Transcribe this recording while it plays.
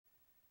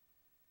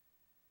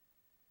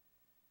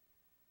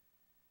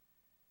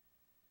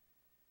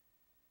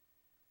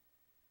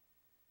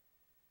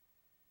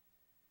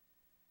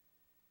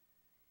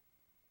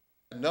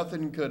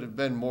Nothing could have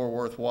been more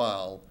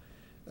worthwhile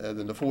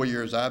than the 4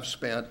 years I've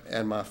spent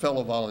and my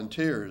fellow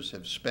volunteers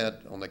have spent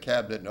on the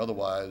cabinet and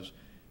otherwise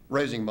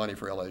raising money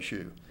for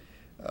LSU.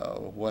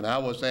 When I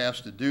was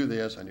asked to do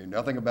this, I knew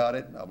nothing about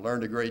it. I've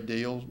learned a great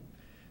deal,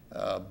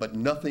 but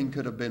nothing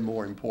could have been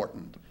more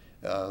important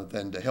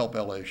than to help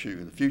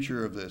LSU. The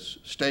future of this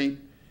state,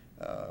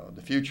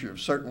 the future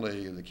of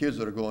certainly the kids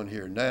that are going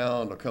here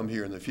now and will come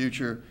here in the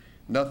future,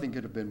 nothing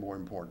could have been more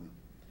important.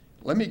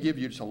 Let me give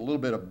you just a little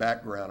bit of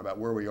background about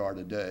where we are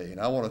today, and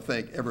I want to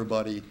thank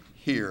everybody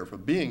here for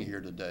being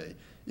here today.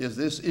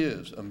 This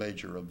is a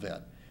major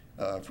event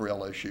for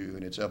LSU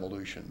and its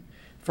evolution.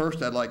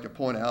 First, I'd like to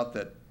point out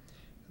that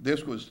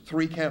this was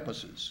 3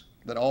 campuses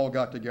that all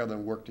got together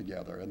and worked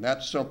together, and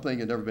that's something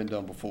that never been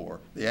done before.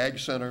 The Ag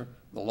Center,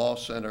 the Law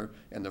Center,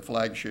 and the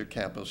flagship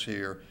campus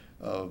here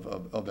of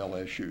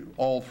LSU.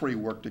 All 3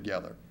 worked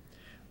together.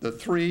 The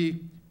 3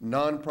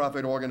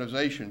 nonprofit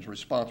organizations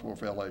responsible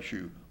for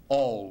LSU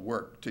all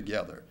work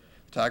together.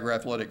 Tiger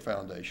Athletic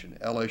Foundation,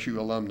 LSU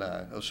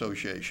Alumni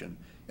Association,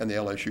 and the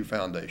LSU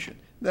Foundation.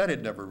 That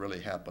had never really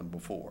happened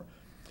before.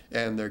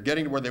 And they're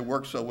getting to where they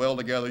work so well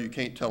together, you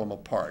can't tell them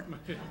apart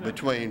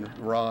between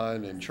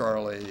Ron and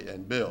Charlie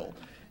and Bill.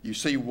 You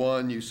see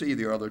one, you see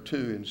the other 2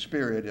 in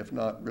spirit, if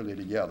not really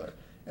together.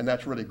 And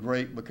that's really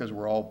great because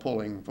we're all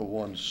pulling for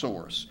one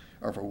source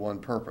or for one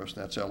purpose,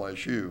 and that's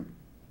LSU.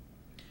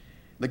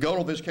 The goal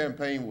of this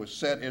campaign was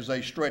set as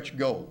a stretch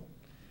goal.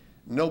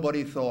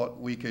 Nobody thought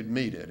we could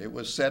meet it. It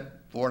was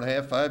set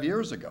 4.5, 5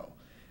 years ago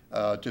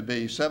to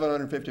be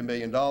 $750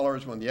 million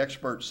when the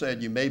experts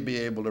said you may be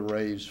able to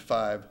raise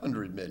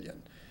 $500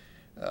 million.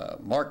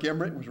 Mark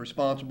Emmert was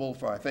responsible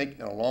for, I think,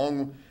 a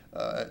long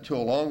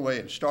way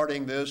in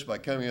starting this by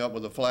coming up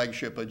with a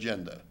flagship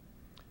agenda.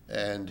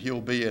 And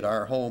he'll be at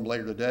our home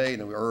later today,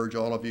 and we urge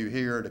all of you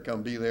here to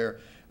come be there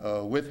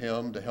with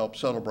him to help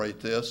celebrate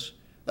this.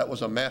 That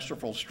was a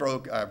masterful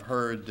stroke. I've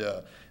heard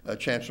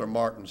Chancellor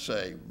Martin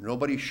say,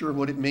 nobody's sure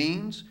what it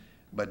means,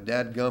 but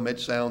dadgum, it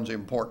sounds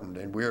important,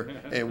 and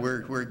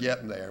we're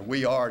getting there.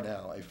 We are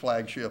now a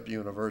flagship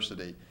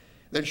university.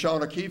 Then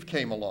Sean O'Keefe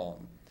came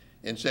along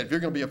and said, if you're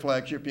going to be a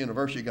flagship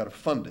university, you got to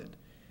fund it,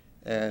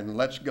 and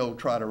let's go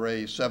try to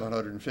raise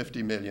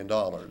 $750 million.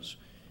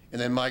 And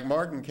then Mike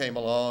Martin came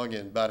along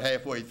and about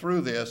halfway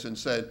through this and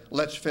said,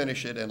 let's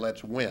finish it and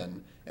let's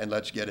win and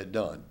let's get it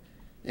done.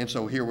 And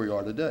so here we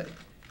are today.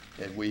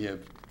 And we have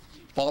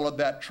followed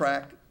that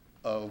track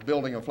of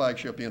building a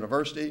flagship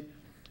university,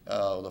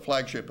 the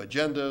flagship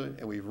agenda,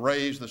 and we've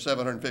raised the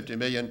 $750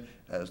 million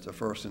as the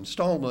first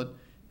installment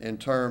in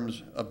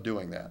terms of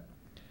doing that.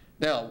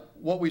 Now,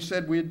 what we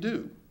said we'd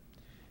do,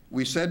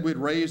 we said we'd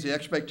raise the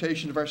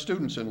expectations of our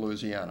students in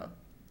Louisiana.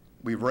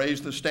 We've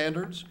raised the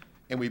standards,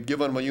 and we've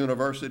given them a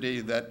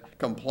university that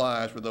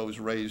complies with those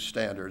raised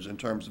standards in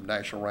terms of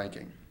national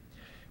ranking.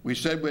 We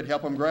said we'd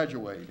help them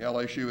graduate.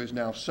 LSU has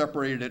now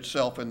separated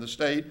itself in the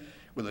state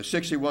with a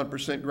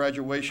 61%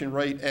 graduation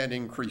rate and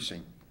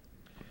increasing.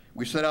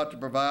 We set out to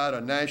provide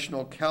a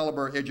national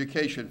caliber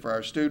education for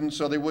our students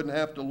so they wouldn't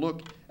have to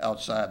look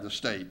outside the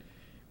state.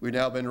 We've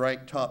now been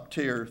ranked top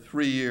tier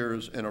 3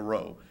 years in a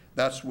row.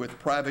 That's with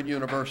private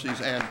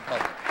universities and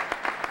public.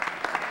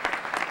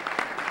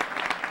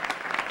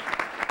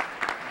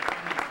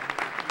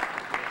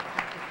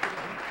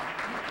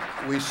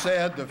 We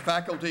said the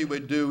faculty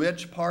would do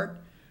its part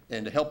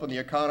into helping the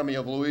economy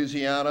of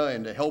Louisiana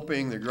and to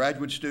helping the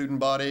graduate student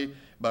body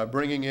by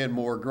bringing in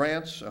more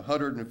grants,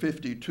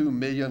 $152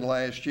 million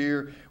last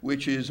year,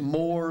 which is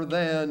more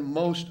than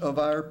most of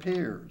our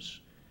peers.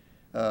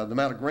 The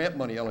amount of grant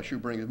money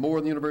LSU brings is more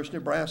than the University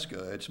of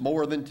Nebraska. It's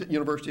more than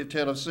University of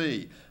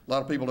Tennessee. A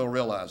lot of people don't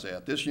realize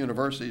that. This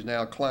university is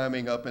now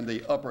climbing up in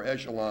the upper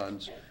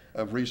echelons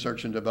of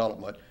research and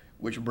development,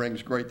 which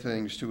brings great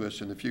things to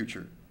us in the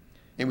future.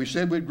 And we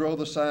said we'd grow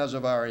the size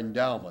of our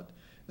endowment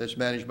that's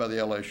managed by the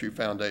LSU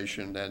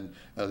Foundation, and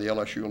the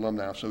LSU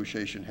Alumni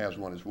Association has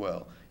one as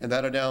well. And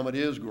that endowment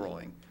is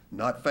growing,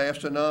 not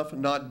fast enough,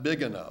 not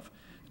big enough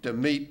to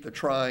meet the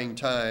trying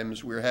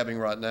times we're having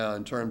right now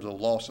in terms of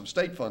loss of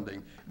state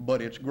funding,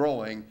 but it's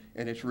growing,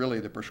 and it's really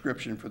the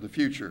prescription for the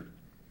future.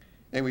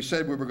 And we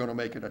said we were going to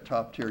make it a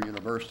top-tier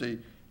university,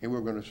 and we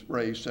were going to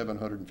raise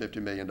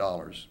 $750 million.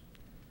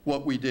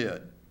 What we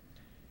did.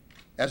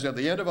 As of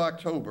the end of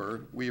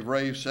October, we've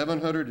raised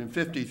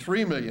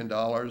 $753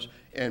 million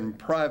in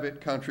private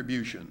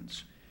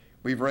contributions.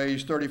 We've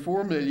raised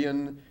 $34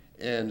 million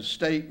in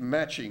state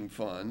matching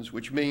funds,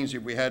 which means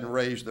if we hadn't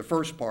raised the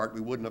first part,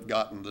 we wouldn't have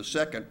gotten the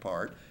second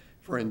part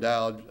for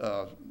endowed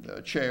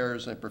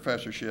chairs and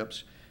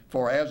professorships.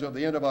 For as of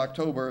the end of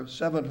October,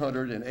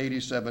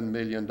 $787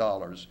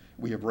 million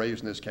we have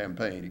raised in this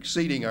campaign,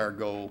 exceeding our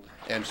goal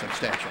and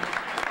substantially.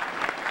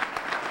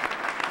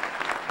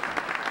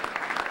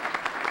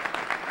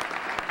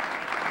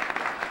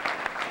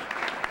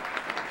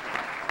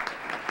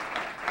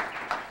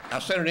 I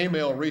sent an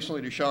email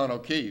recently to Sean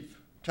O'Keefe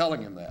telling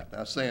him that.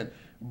 I was saying,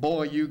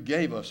 boy, you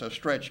gave us a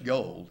stretch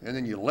goal, and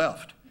then you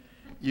left.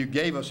 You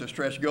gave us a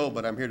stretch goal,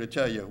 but I'm here to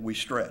tell you we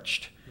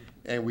stretched,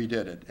 and we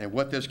did it. And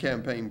what this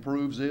campaign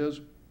proves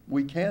is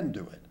We can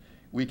do it.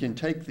 We can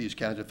take these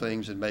kinds of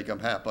things and make them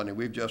happen, and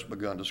we've just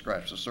begun to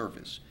scratch the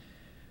surface.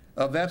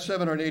 Of that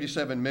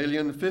 $787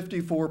 million,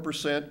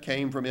 54%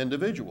 came from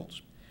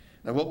individuals.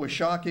 Now, what was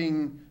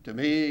shocking to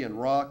me and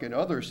Rock and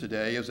others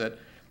today is that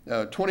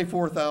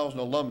 24,000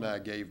 alumni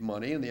gave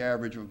money, and the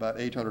average of about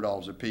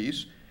 $800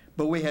 apiece,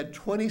 but we had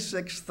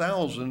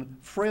 26,000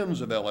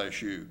 friends of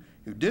LSU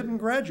who didn't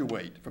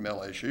graduate from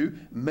LSU,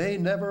 may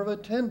never have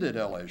attended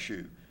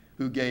LSU,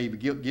 who gave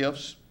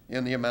gifts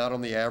in the amount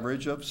on the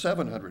average of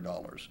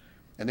 $700.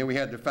 And then we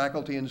had the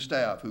faculty and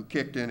staff who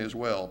kicked in as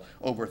well,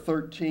 over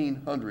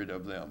 1,300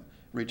 of them,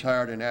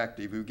 retired and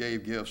active, who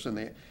gave gifts in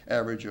the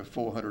average of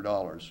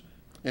 $400.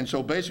 And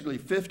so basically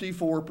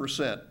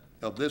 54%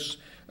 of this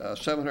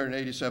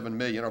 $787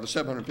 million, or the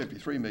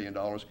 $753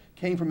 million,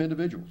 came from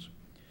individuals.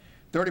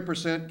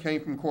 30% came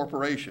from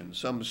corporations,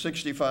 some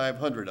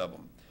 6,500 of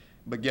them.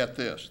 But get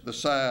this, the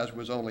size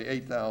was only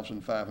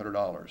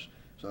 $8,500.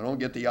 So don't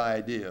get the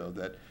idea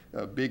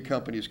that big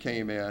companies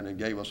came in and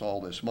gave us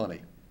all this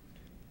money.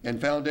 And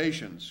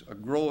foundations, a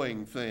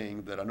growing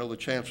thing that I know the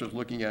Chancellor's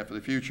looking at for the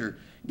future,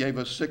 gave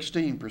us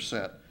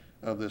 16%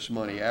 of this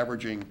money,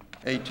 averaging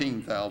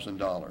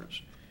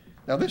 $18,000.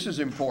 Now this is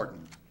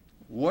important.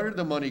 Where did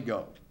the money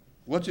go?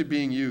 What's it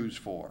being used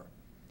for?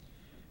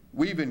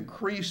 We've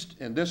increased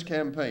in this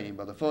campaign,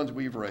 by the funds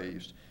we've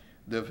raised,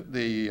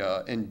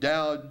 the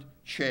endowed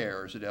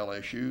chairs at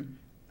LSU,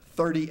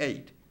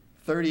 38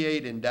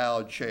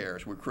 endowed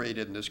chairs were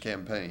created in this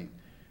campaign.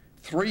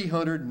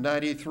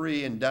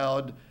 393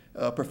 endowed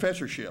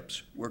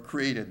professorships were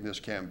created in this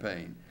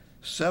campaign.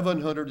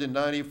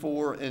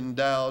 794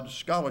 endowed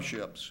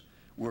scholarships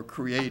were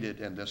created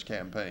in this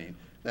campaign.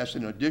 That's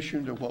in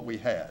addition to what we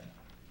had.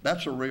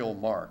 That's a real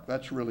mark.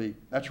 That's really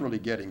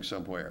getting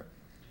somewhere.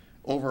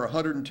 Over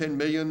 110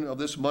 million of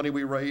this money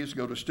we raised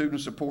go to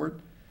student support.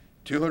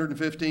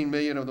 215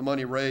 million of the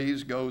money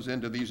raised goes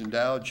into these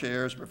endowed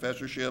chairs,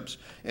 professorships,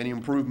 and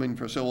improvement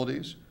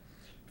facilities.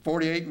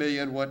 48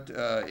 million went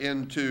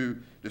into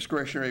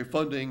discretionary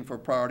funding for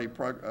priority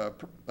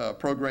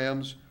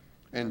programs,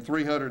 and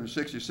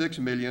 366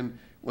 million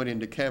went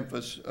into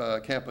campus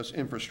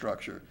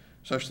infrastructure,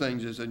 such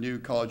things as the new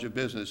College of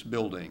Business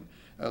building,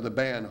 the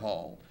band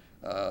hall,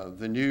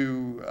 the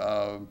new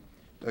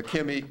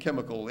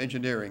chemical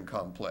engineering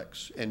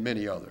complex, and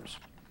many others.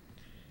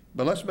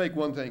 But let's make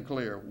one thing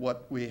clear,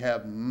 what we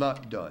have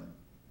not done.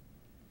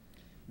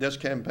 This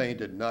campaign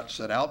did not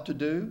set out to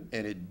do,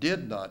 and it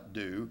did not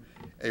do,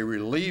 a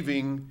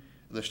relieving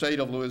the state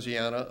of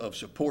Louisiana of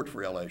support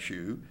for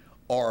LSU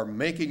or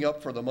making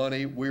up for the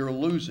money we're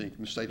losing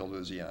from the state of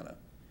Louisiana.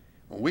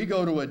 When we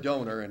go to a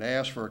donor and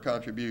ask for a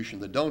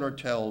contribution, the donor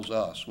tells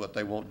us what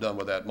they want done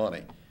with that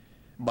money.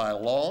 By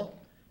law,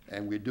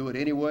 and we do it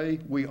anyway,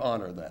 we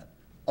honor that.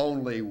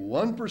 Only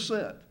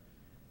 1%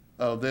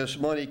 of this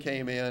money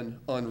came in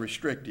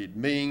unrestricted,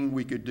 meaning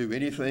we could do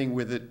anything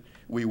with it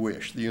we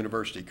wish, the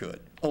university could,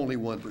 only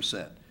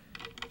 1%.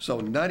 So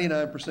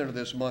 99% of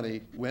this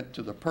money went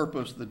to the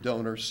purpose the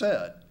donor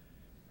said.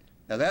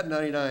 Now that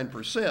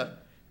 99%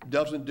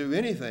 doesn't do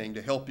anything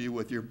to help you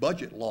with your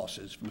budget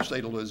losses from the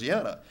state of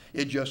Louisiana.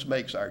 It just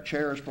makes our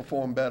chairs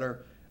perform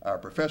better, our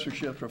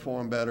professorships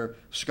perform better,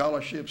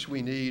 scholarships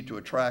we need to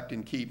attract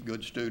and keep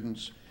good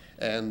students,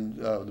 and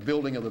the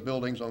building of the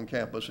buildings on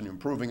campus and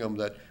improving them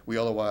that we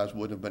otherwise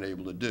wouldn't have been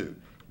able to do.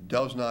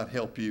 Does not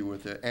help you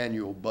with the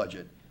annual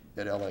budget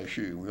at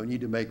LSU. We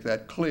need to make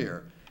that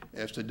clear.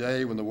 As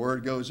today, when the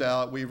word goes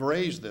out, we've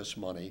raised this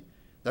money,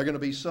 there are going to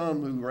be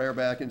some who rear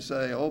back and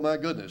say, oh my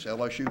goodness,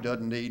 LSU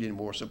doesn't need any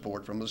more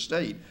support from the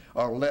state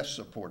or less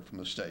support from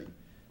the state.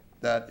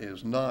 That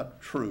is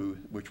not true,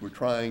 which we're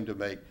trying to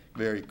make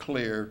very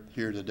clear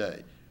here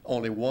today.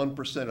 Only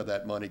 1% of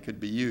that money could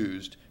be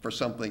used for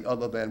something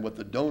other than what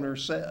the donor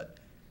said.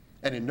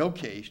 And in no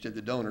case did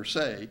the donor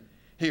say,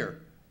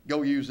 here,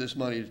 go use this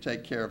money to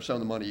take care of some of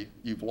the money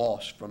you've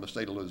lost from the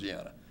state of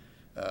Louisiana.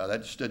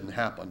 That just didn't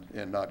happen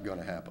and not going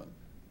to happen.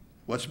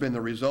 What's been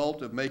the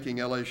result of making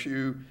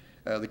LSU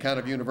the kind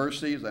of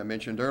university, as I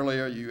mentioned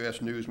earlier,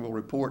 U.S. News will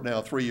Report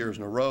now 3 years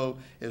in a row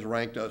has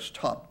ranked us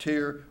top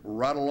tier,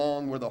 right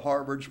along with the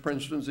Harvards,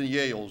 Princetons, and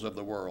Yales of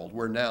the world.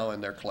 We're now in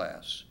their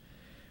class.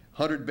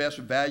 100 Best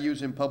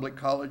Values in Public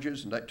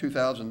Colleges in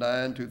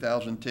 2009,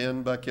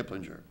 2010 by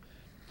Kiplinger.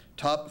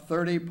 Top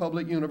 30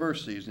 public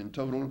universities in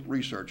total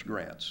research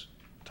grants.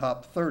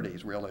 Top 30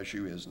 is where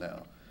LSU is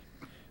now.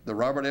 The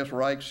Robert S.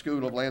 Reich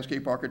School of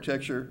Landscape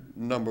Architecture,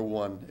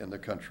 #1 in the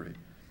country.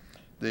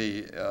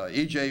 The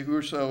E.J.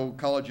 Urso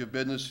College of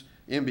Business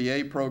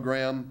MBA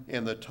program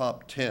in the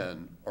top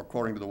 10,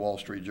 according to the Wall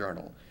Street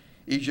Journal.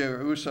 E.J.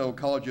 Urso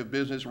College of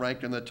Business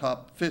ranked in the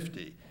top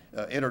 50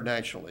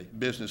 internationally,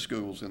 business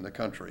schools in the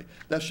country.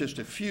 That's just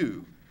a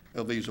few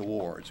of these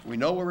awards. We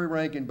know where we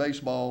rank in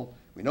baseball.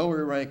 We know where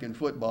we rank in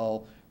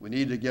football. We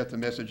need to get the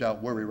message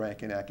out where we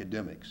rank in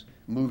academics,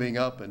 moving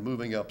up and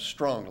moving up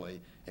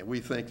strongly. And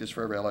we think this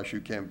Forever LSU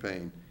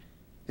campaign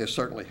has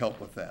certainly helped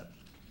with that.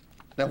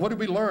 Now, what did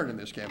we learn in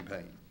this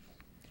campaign?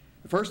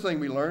 The first thing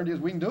we learned is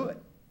we can do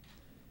it.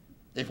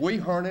 If we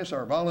harness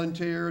our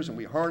volunteers and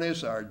we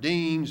harness our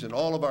deans and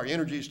all of our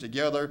energies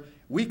together,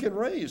 we can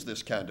raise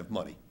this kind of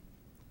money.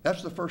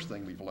 That's the first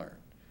thing we've learned.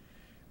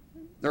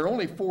 There are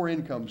only 4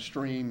 income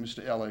streams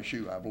to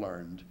LSU, I've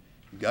learned.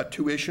 You've got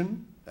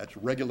tuition, that's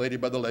regulated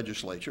by the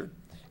legislature.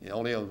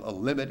 Only a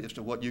limit as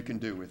to what you can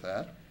do with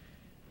that.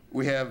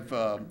 We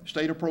have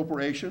state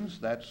appropriations,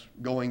 that's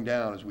going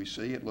down as we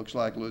see. It looks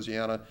like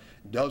Louisiana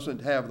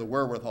doesn't have the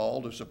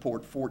wherewithal to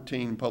support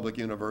 14 public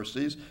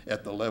universities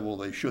at the level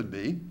they should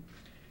be.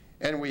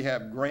 And we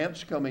have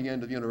grants coming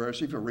into the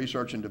university for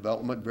research and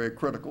development, very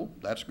critical,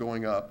 that's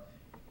going up.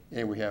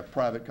 And we have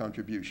private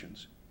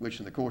contributions, which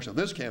in the course of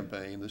this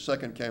campaign, the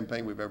second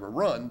campaign we've ever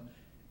run,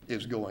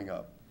 is going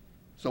up.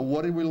 So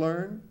what did we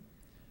learn?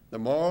 The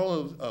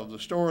moral of the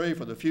story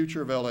for the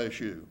future of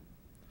LSU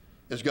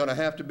is going to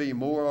have to be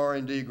more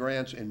R&D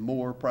grants and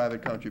more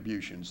private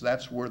contributions.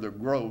 That's where the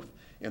growth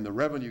in the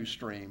revenue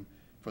stream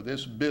for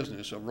this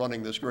business of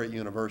running this great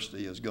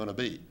university is going to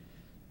be.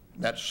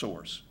 That's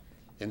source.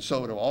 And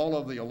so to all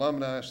of the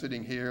alumni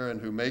sitting here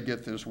and who may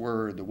get this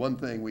word, the one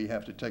thing we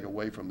have to take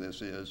away from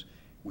this is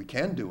we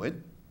can do it,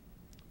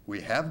 we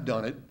have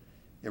done it,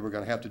 and we're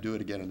going to have to do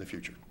it again in the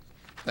future.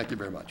 Thank you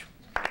very much.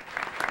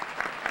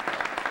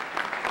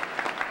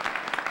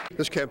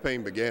 This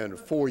campaign began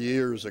 4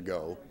 years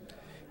ago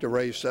to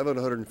raise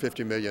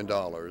 $750 million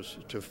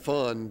to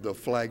fund the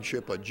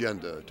flagship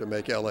agenda to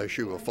make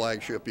LSU a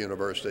flagship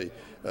university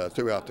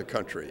throughout the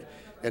country.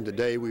 And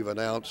today we've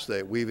announced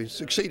that we've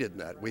succeeded in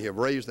that. We have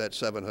raised that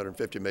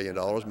 $750 million,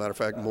 matter of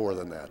fact, more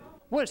than that.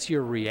 What's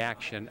your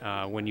reaction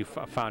when you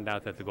found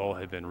out that the goal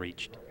had been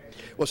reached?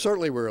 Well,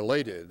 certainly we're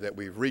elated that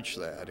we've reached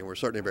that, and we're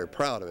certainly very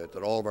proud of it,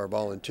 that all of our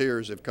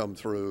volunteers have come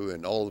through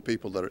and all the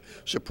people that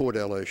support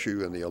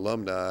LSU and the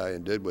alumni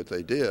and did what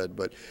they did.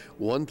 But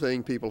one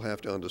thing people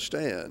have to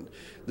understand,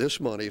 this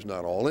money is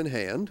not all in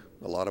hand.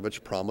 A lot of it's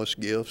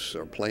promised gifts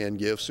or planned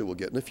gifts that we'll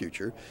get in the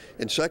future.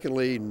 And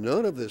secondly,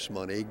 none of this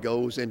money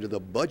goes into the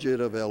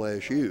budget of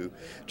LSU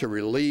to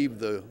relieve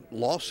the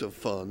loss of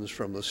funds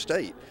from the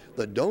state.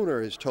 The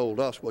donor has told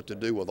us what to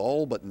do with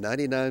all but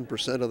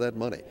 99% of that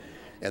money.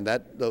 And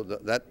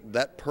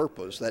that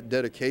purpose, that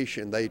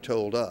dedication they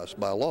told us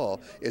by law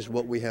is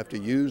what we have to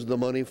use the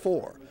money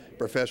for.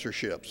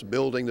 Professorships,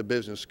 building the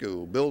business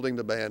school, building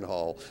the band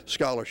hall,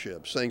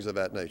 scholarships, things of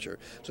that nature.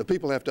 So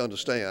people have to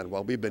understand,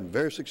 while we've been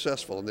very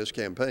successful in this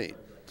campaign,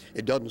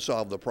 it doesn't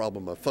solve the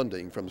problem of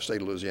funding from the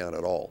state of Louisiana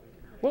at all.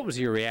 What was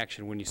your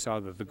reaction when you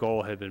saw that the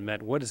goal had been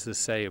met? What does this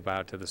say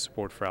about the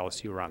support for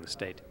LSU around the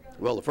state?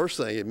 Well, the first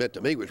thing it meant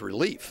to me was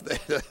relief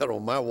that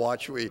on my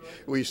watch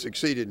we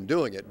succeeded in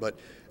doing it. But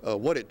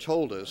what it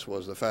told us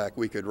was the fact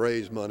we could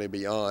raise money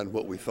beyond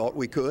what we thought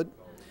we could,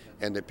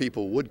 and that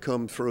people would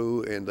come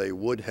through and they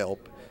would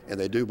help, and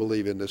they do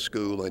believe in this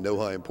school. They know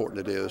how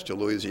important it is to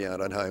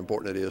Louisiana and how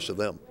important it is to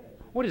them.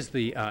 What is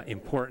the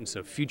importance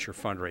of future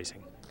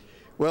fundraising?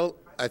 Well,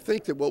 I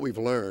think that what we've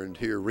learned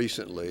here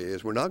recently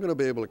is we're not going to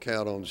be able to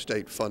count on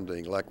state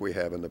funding like we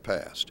have in the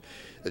past.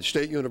 At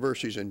state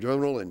universities in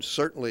general, and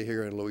certainly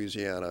here in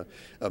Louisiana,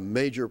 a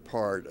major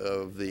part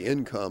of the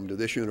income to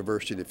this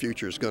university in the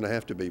future is going to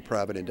have to be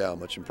private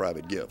endowments and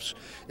private gifts.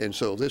 And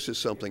so this is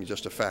something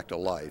just a fact of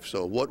life.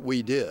 So what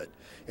we did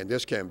in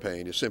this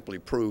campaign is simply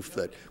proof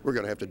that we're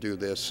going to have to do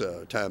this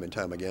time and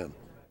time again.